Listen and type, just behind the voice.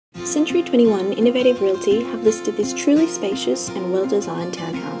Century 21 Innovative Realty have listed this truly spacious and well-designed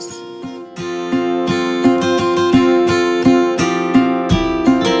townhouse.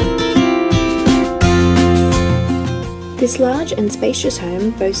 This large and spacious home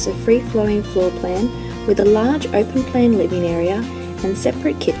boasts a free-flowing floor plan with a large open-plan living area and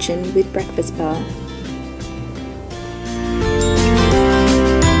separate kitchen with breakfast bar.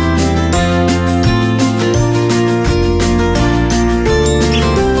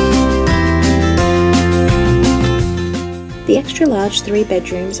 The extra-large 3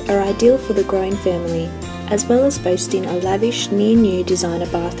 bedrooms are ideal for the growing family, as well as boasting a lavish near-new designer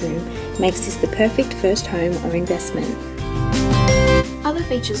bathroom makes this the perfect first home or investment. Other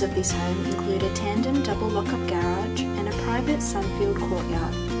features of this home include a tandem double lock-up garage and a private sun-filled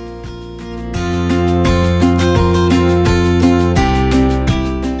courtyard.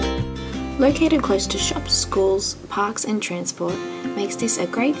 Located close to shops, schools, parks and transport makes this a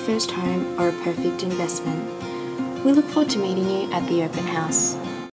great first home or a perfect investment. We look forward to meeting you at the open house.